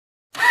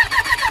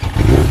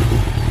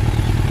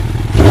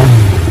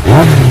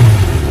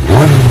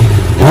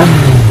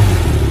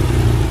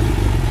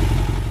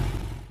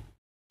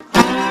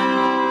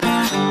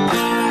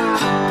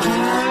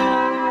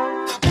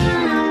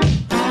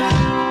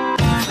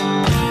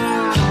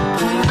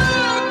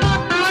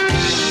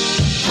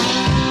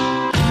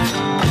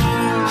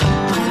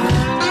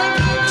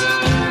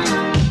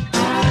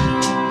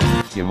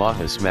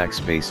Yamaha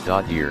Smax base.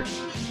 Year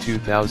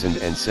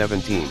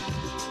 2017.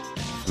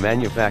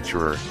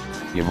 Manufacturer,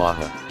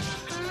 Yamaha.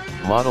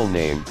 Model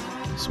name,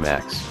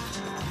 Smax.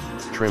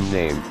 Trim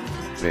name,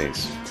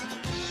 base.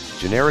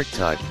 Generic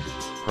type,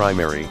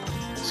 primary,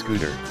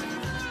 scooter.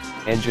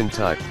 Engine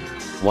type,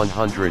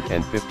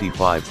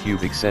 155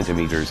 cubic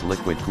centimeters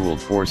liquid cooled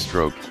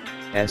 4-stroke,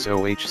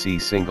 SOHC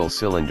single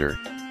cylinder,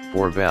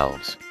 4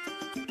 valves.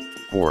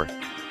 4,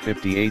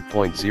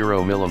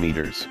 58.0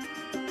 millimeters.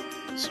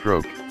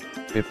 Stroke,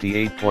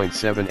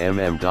 58.7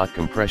 mm.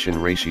 Compression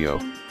ratio,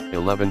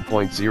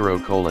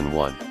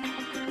 11.0:1.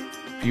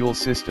 Fuel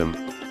system,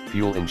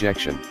 fuel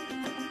injection.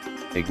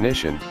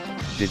 Ignition,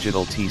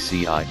 digital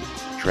TCI,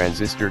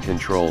 transistor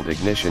controlled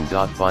ignition.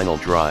 Final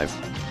drive,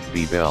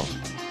 V-belt.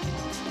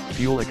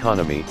 Fuel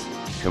economy,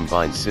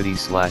 combined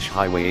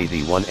city/highway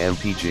 81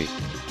 mpg.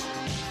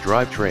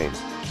 Drivetrain.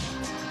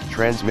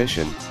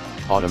 Transmission,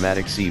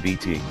 automatic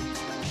CVT.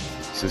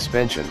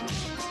 Suspension.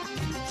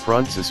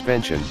 Front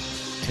suspension,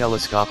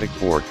 telescopic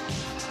fork,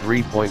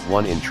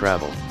 3.1 in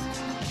travel.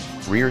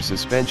 Rear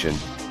suspension,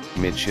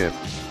 midship,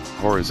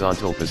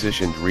 horizontal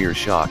positioned rear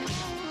shock,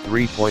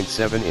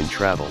 3.7 in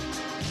travel.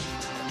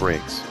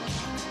 Brakes.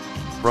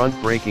 Front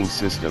braking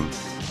system,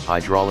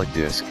 hydraulic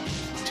disc,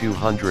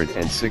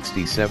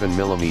 267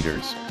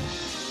 millimeters.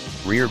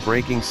 Rear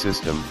braking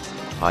system,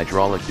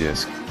 hydraulic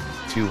disc,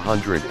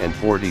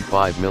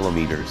 245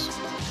 millimeters.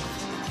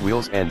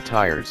 Wheels and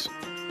tires.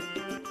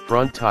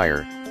 Front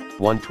tire,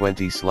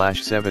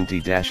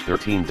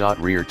 120/70-13.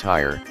 Rear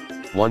tire,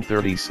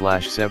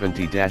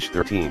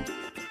 130/70-13.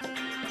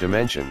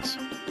 Dimensions.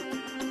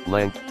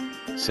 Length,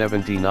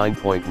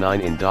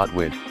 79.9 in.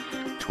 Width,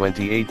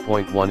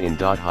 28.1 in.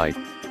 Height,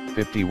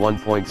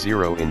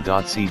 51.0 in.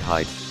 Seat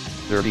height,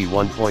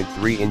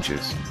 31.3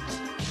 inches.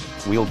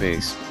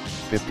 Wheelbase,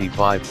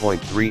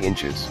 55.3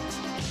 inches.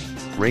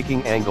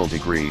 Raking angle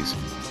degrees,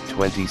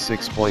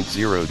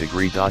 26.0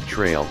 degree.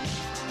 Trail,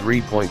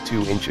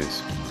 3.2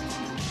 inches.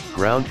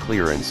 Ground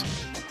clearance,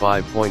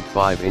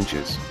 5.5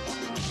 inches.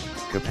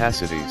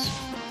 Capacities.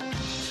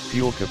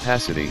 Fuel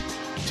capacity,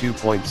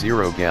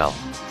 2.0 gal.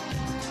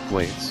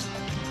 Weights.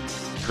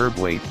 Curb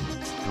weight,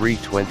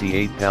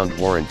 328 pound.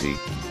 Warranty,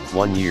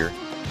 1 year,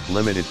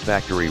 limited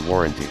factory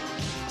warranty.